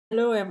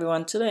Hello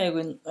everyone, today I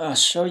will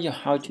show you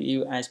how to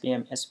use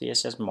IBM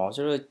SPSS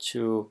modular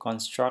to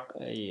construct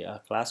a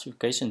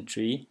classification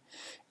tree,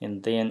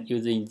 and then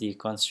using the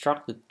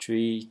constructed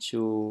tree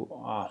to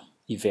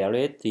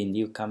evaluate the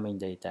new coming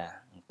data.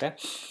 Okay,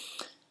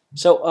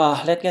 so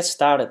let's get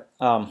started.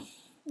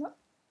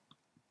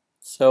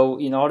 So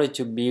in order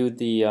to build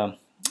the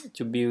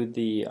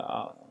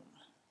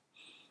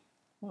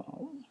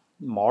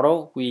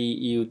model, we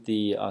use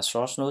the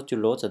source node to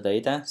load the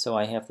data. So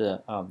I have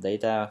the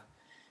data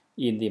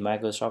in the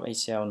Microsoft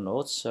Excel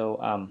node. So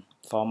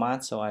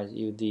format. So I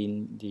use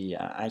the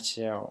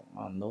Excel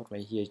node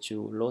right here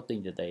to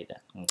loading the data.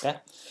 Okay.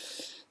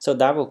 So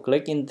double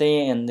click in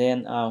there, and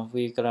then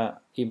we're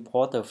gonna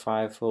import the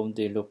file from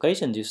the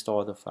location to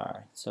store the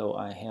file. So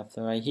I have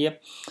them right here.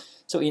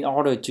 So in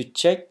order to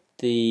check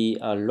the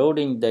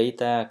loading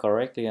data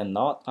correctly or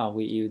not,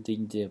 we're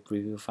using the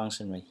preview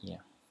function right here.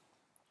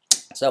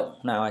 So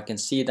now I can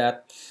see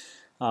that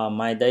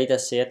my data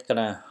set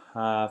gonna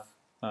have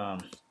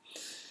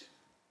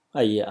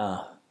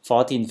a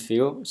 14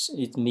 fields.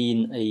 It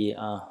means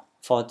a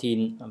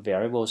 14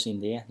 variables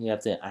in there. You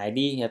have the ID,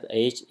 you have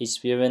age,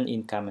 experience,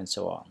 income, and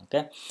so on.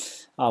 Okay.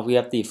 We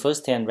have the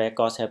first 10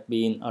 records have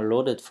been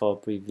loaded for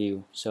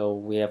preview. So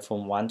we have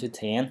from 1 to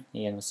 10,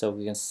 and so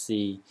we can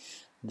see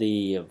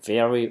the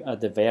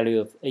value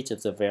of each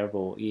of the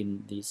variable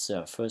in these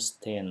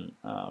first 10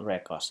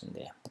 records in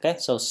there. Okay.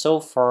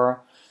 So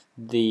far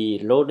the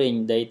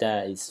loading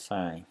data is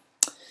fine.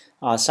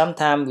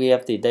 Sometimes we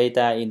have the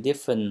data in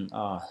different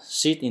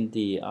sheet in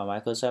the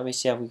Microsoft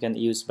Excel. We can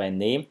use by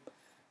name.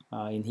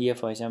 In here,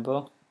 for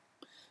example,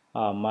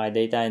 my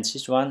data in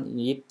sheet 1,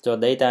 if the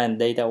data in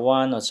data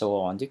 1 or so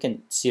on, you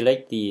can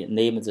select the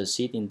name of the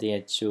sheet in there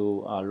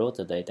to load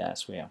the data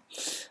as well.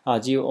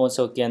 You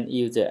also can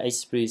use the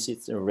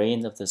explicit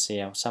range of the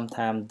cell.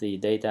 Sometimes the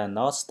data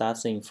not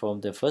starting from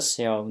the first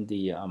cell in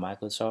the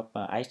Microsoft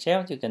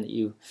Excel. You can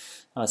use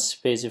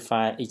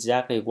specify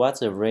exactly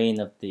what's the range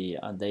of the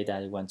data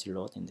you want to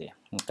load in there.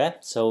 Okay,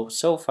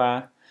 so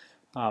far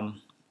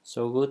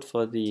so good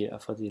for the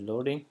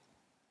loading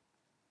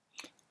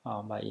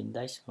by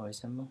index, for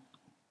example.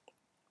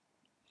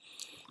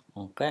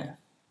 Okay.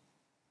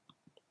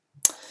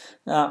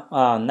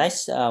 Now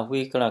next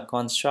we're gonna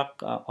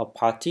construct or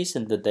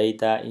partition the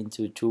data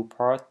into two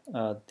parts: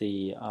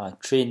 the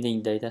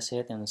training data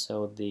set and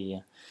so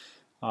the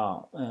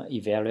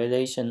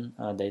evaluation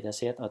data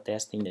set or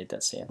testing data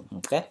set.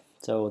 Okay,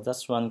 so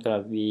that's one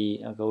gonna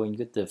be going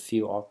with the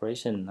field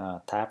operation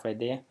tab right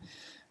there.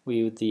 We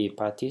use the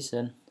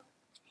partition.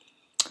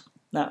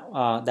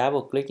 Now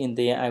double click in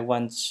there. I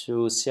want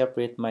to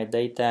separate my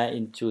data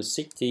into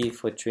 60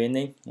 for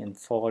training and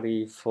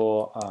 40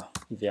 for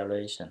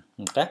evaluation.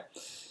 Okay,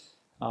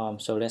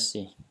 so let's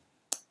see.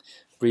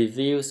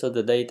 Preview. So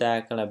the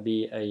data gonna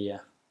be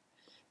a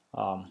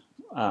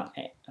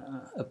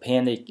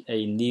appended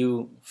a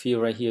new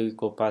field right here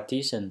called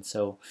partition.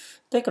 So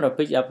they're gonna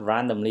pick up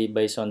randomly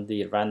based on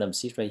the random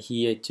sheet right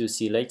here to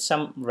select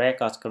some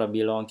records gonna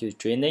belong to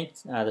training,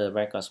 other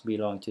records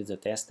belong to the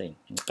testing.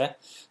 Okay,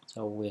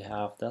 so we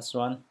have this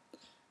one,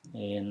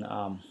 and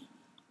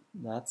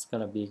that's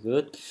gonna be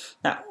good.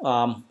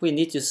 Now we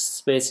need to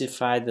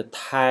specify the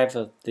type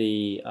of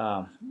the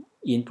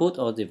input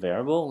or the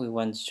variable we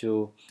want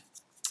to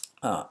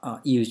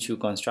use to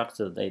construct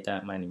the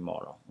data mining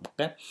model.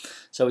 Okay,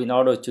 so in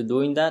order to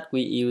doing that,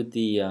 we use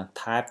the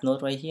type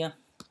node right here.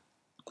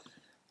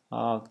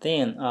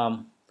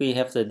 Then we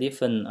have the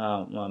different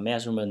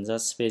measurements that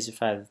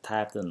specify the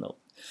type of the node.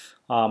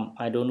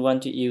 I don't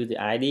want to use the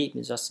ID,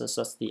 it's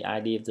just the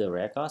ID of the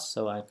record,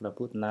 so I'm gonna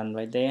put none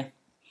right there.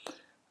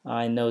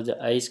 I know the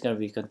age is gonna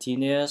be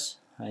continuous,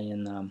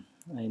 and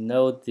I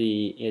know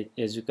the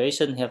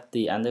education have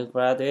the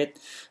undergraduate,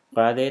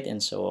 graduate,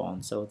 and so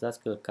on. So that's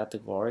good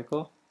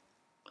categorical.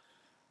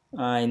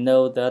 I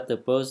know that the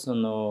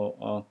personal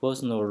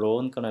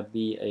loan gonna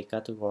be a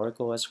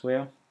categorical as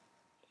well.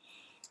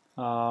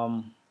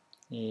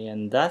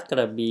 And that's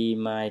gonna be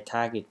my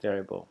target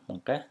variable.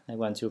 Okay, I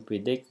want to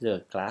predict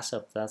the class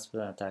of that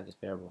target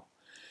variable.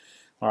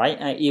 Alright,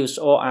 I use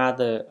all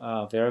other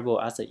variable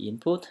as the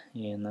input,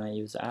 and I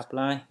use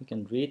apply. You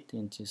can read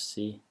and to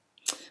see.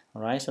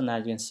 Alright, so now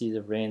you can see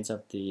the range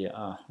of the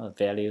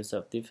values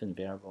of different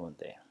variables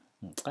there.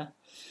 Okay,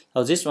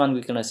 so this one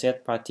we're gonna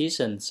set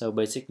partition. So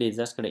basically,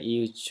 that's gonna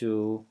use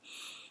to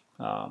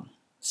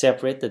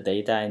separate the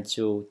data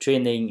into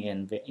training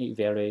and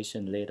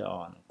evaluation later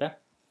on. Okay.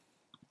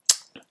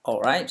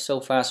 Alright,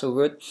 so far so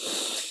good.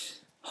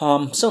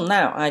 So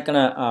now I'm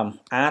gonna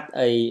add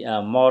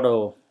a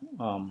model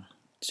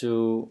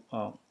to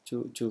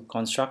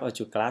construct or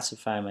to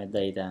classify my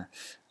data.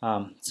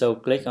 So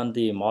click on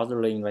the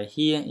modeling right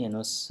here,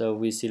 so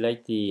we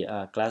select the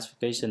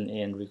classification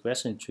and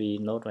regression tree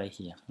node right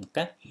here.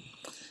 Okay,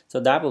 so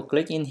double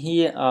click in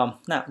here.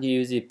 Now you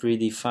use the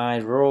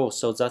predefined role,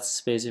 so that's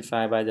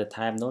specified by the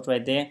type node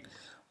right there.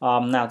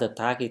 Now the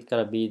target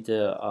gonna be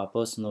the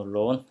personal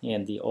loan,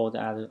 and the all the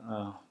other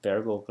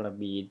variable gonna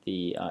be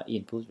the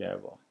input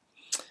variable.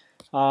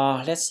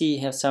 Let's see,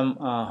 have some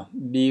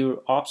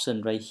build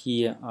option right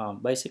here.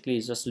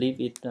 Basically, just leave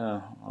it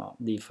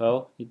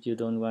default if you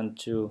don't want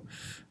to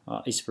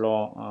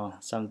explore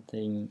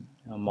something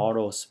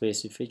model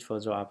specific for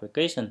your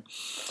application.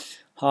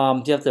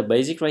 You have the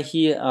basic right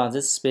here.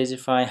 Just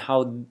specify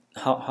how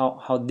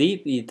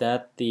deep is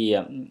that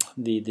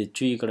the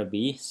tree gonna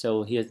be.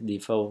 So here's the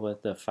default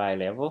with the file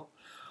level.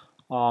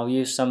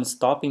 Use some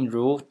stopping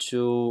rule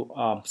to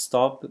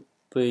stop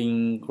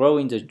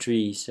growing the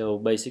tree. So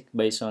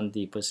based on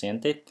the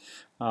percentage,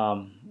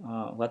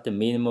 what the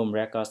minimum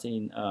records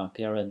in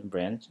parent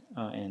branch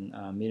and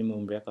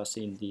minimum records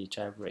in the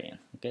child branch.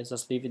 Okay,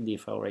 just leave it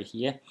default right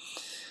here.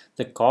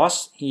 The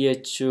cost here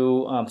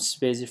to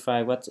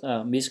specify what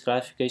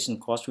misclassification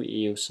cost we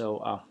use.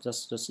 So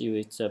just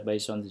use it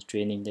based on the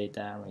training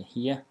data right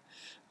here.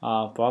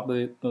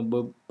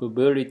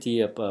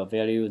 Probability of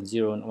value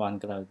 0 and 1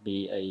 gonna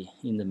be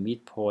in the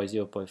midpoint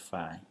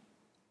 0.5.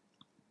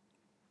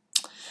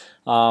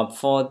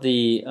 For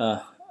the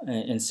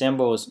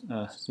ensembles,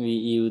 we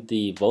use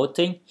the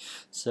voting.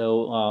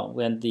 So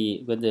when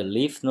the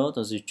leaf node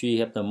of the tree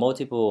have the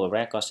multiple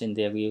records in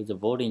there, we use the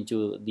voting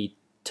to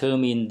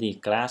determine the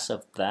class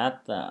of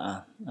that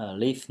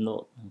leaf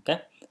node.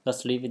 Okay,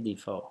 let's leave it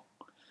default.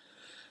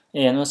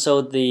 And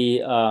also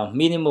the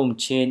minimum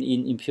change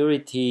in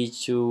impurity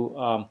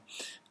to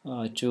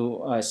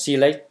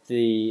select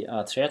the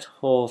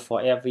threshold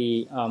for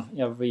every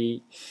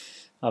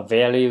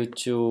value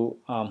to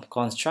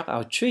construct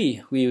our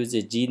tree. We use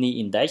the Gini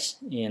index,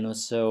 and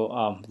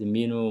also the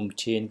minimum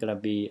change gonna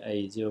be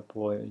a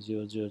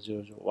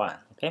 0.0001.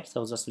 Okay,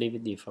 so just leave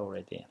it default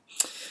right there.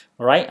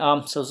 All right,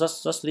 so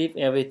just leave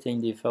everything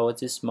default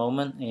at this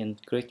moment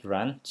and click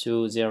run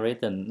to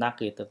generate the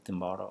nugget of the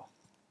model.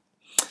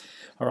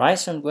 Alright,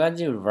 so when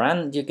you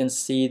run, you can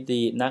see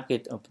the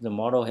nugget of the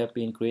model have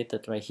been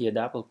created right here.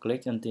 Double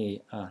click on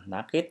the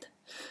nugget.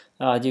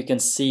 You can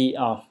see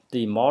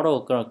the model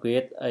gonna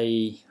create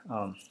a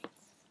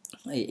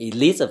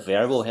list of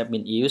variables have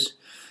been used,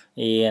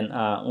 and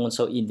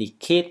also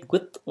indicate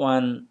which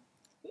one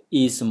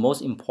is the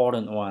most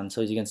important one. So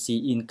you can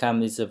see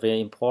income is a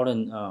very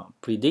important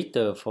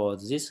predictor for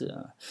this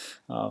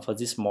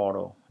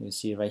model. You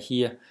see right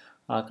here,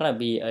 gonna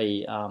be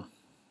a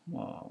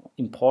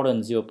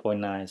important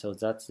 0.9, so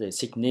that's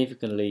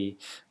significantly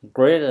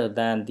greater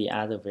than the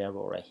other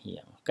variable right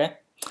here. Okay,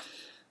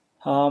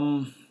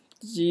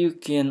 you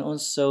can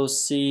also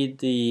see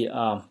the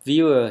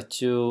viewer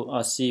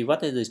to see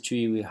what is the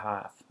tree we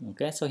have.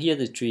 Okay, so here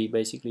the tree,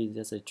 basically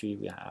that's the tree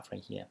we have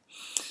right here.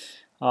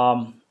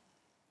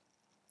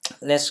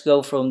 Let's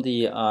go from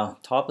the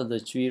top of the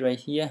tree right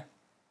here.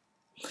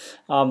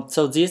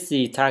 So this is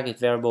the target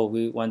variable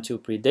we want to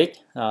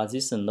predict.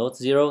 This is node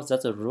 0,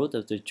 that's the root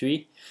of the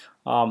tree.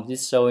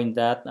 This is showing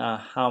that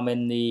how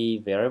many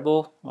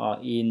variables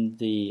in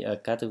the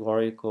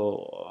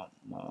categorical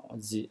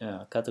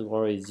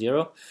category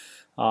 0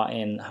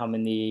 and how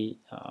many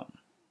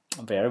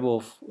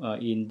variables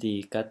in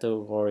the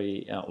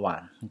category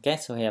 1. Okay,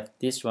 so we have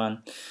this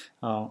one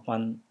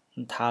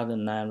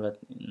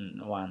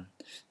 1901.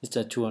 It's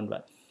a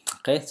 200.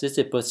 Okay, so this is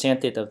the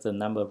percentage of the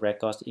number of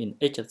records in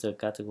each of the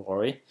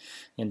category.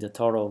 In the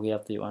total, we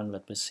have the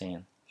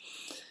 100%.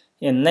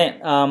 And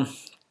then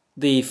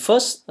the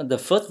first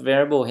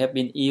variable have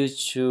been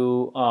used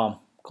to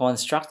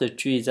construct the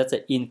tree. That's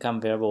the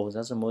income variable.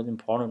 That's the most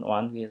important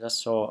one we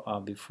just saw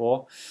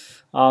before.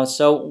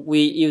 So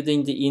we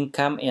using the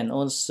income and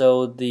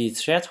also the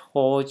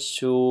threshold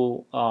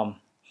to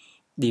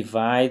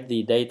divide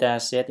the data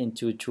set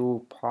into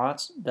two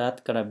parts.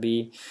 That's gonna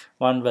be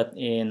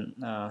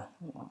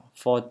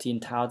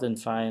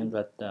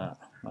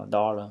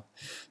 $114,500.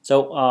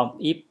 So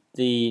if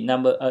the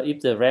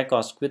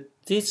records with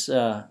this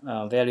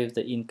value of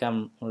the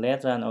income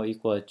less than or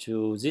equal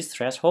to this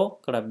threshold,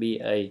 gonna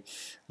be a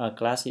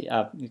class.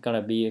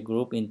 Gonna be a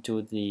group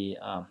into the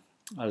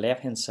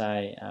left hand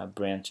side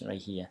branch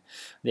right here.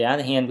 The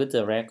other hand, with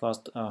the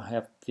records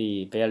have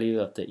the value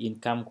of the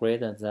income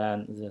greater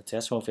than the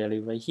threshold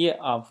value right here,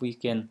 we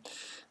can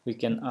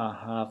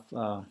have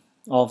all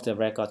of the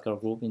records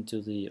group into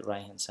the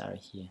right hand side right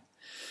here.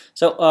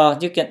 So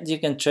you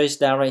can trace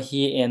down right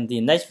here, and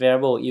the next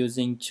variable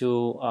using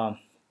to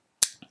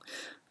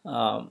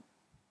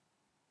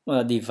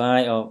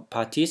divide or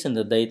partition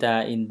the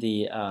data in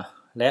the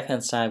left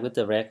hand side with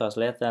the records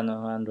less than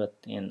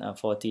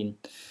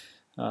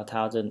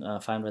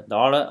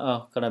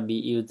 $114,500 gonna be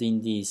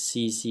using the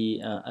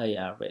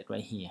CCAR rate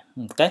right here.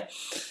 Okay,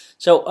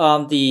 so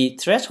the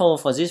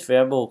threshold for this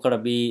variable gonna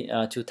be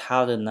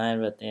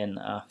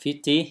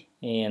 2,950,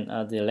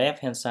 and the left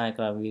hand side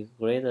gonna be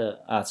greater,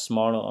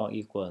 smaller or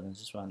equal than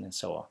this one, and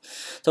so on.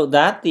 So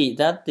that the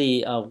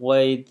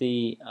way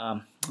the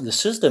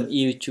system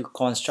used to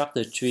construct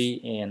the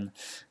tree, and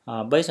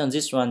based on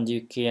this one,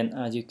 you can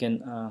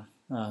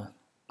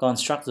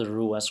construct the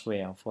rule as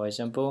well. For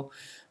example,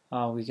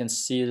 we can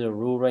see the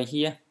rule right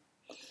here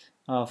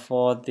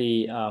for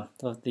the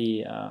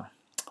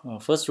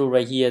first rule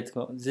right here.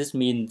 This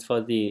means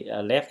for the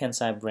left hand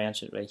side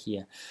branch right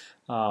here,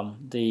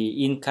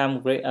 the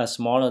income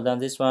smaller than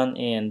this one,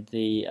 and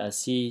the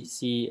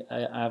C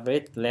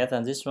average less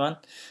than this one.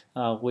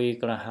 We're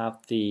gonna have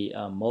the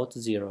mode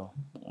 0.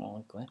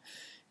 Okay,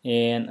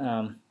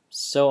 and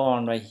so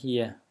on right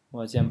here,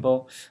 for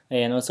example,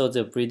 and also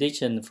the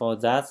prediction for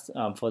that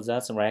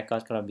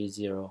record gonna be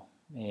 0.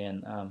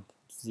 And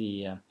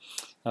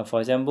for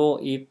example,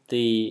 if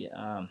the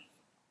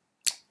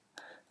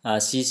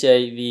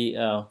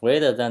CCAV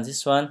greater than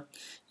this one,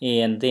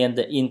 and then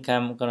the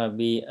income gonna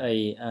be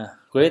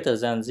greater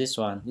than this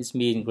one. This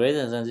means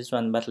greater than this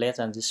one but less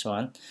than this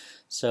one.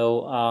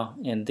 So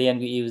and then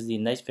we use the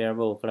next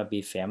variable gonna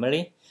be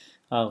family.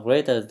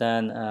 Greater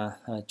than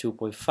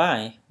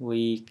 2.5,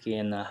 we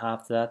can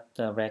have that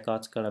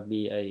record gonna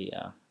be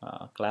a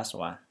class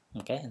 1.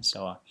 Okay, and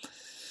so on.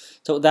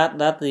 So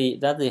that's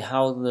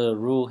how the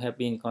rule have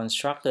been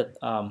constructed.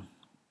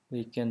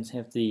 We can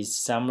have the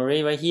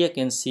summary right here. You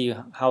can see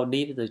how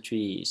deep the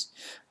tree is.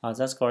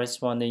 That's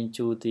corresponding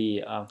to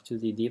the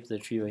deep of the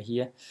tree right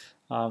here.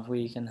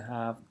 We can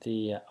have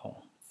the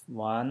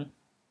 1,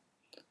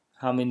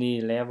 how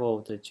many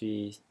levels the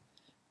tree is,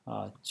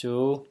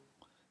 2,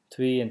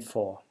 3, and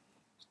 4.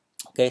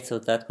 Okay, so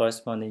that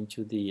corresponding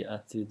to the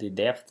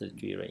depth of the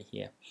tree right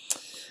here.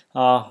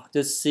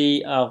 To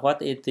see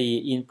what is the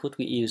input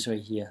we use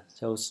right here.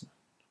 So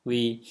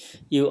we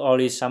use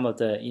only some of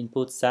the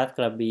inputs that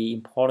gonna be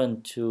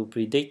important to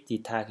predict the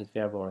target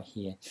variable right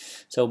here.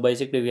 So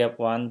basically we have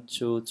 1,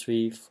 2,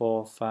 3,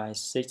 4, 5,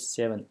 6,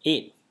 7,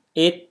 8.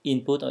 8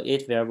 input or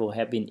 8 variable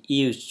have been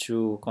used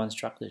to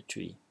construct the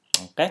tree.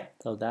 Okay,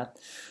 so that's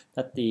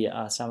the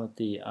some of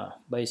the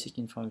basic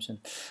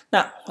information.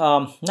 Now,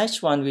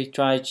 next one we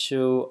try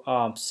to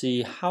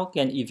see how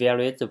can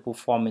evaluate the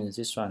performance of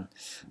this one.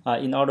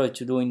 In order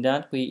to doing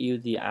that, we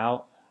use the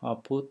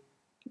output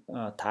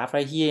tab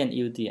right here and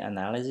use the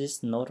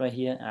analysis node right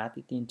here, add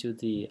it into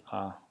the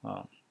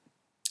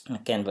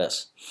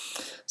canvas.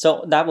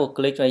 So double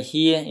click right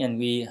here and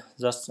we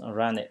just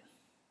run it.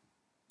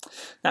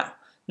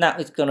 Now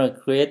it's gonna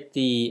create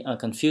the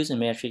confusion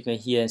metric right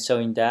here,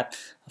 showing that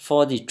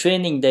for the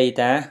training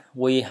data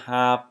we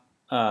have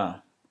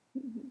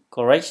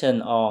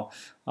correction or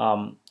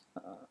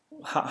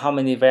how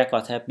many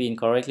records have been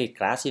correctly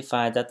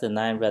classified. That the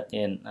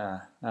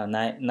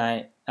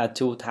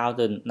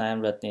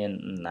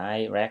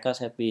 2,909 records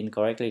have been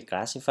correctly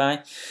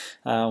classified,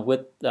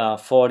 with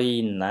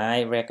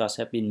 49 records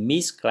have been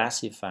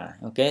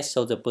misclassified. Okay,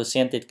 so the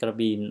percentage gonna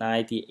be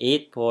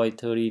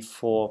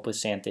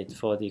 98.34%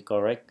 for the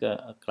correct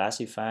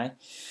classified,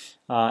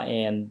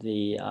 and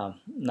the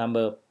number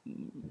of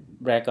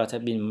records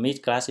have been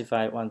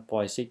misclassified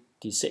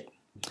 1.66.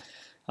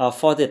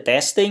 For the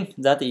testing,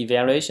 that the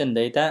evaluation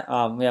data,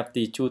 we have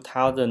the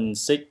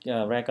 2006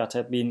 records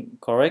have been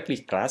correctly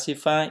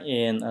classified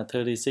and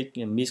 36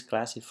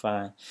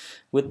 misclassified,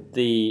 with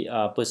the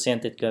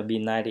percentage going to be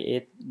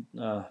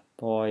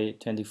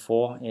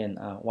 98.24 and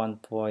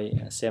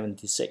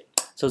 1.76.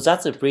 So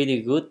that's a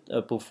pretty good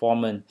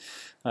performance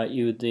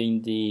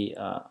using the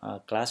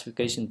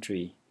classification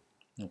tree.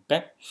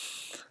 Okay.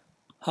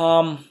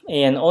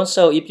 And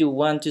also, if you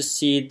want to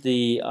see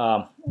the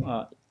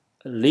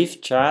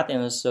leaf chart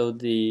and also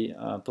the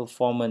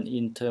performance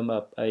in terms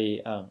of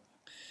a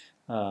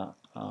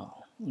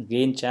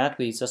gain chart,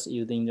 we just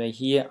using right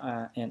here,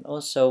 and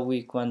also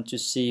we want to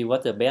see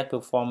what the best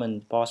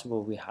performance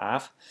possible we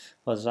have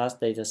for that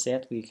data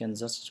set. We can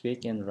just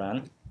click and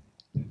run.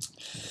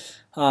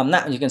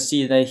 Now you can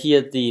see that here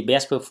the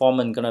best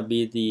performance gonna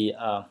be the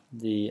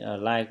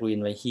light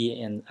green right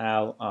here, and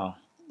our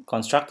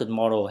constructed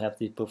model have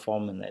the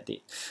performance like this.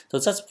 So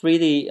that's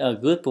pretty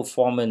good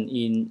performance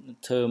in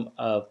terms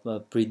of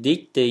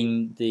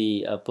predicting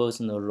the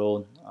personal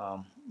loan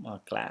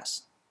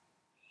class.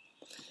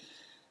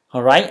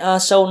 All right,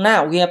 so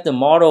now we have the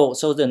model.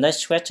 So the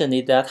next question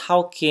is that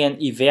how can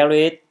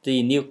evaluate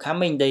the new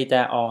coming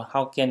data, or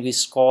how can we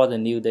score the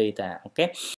new data? Okay.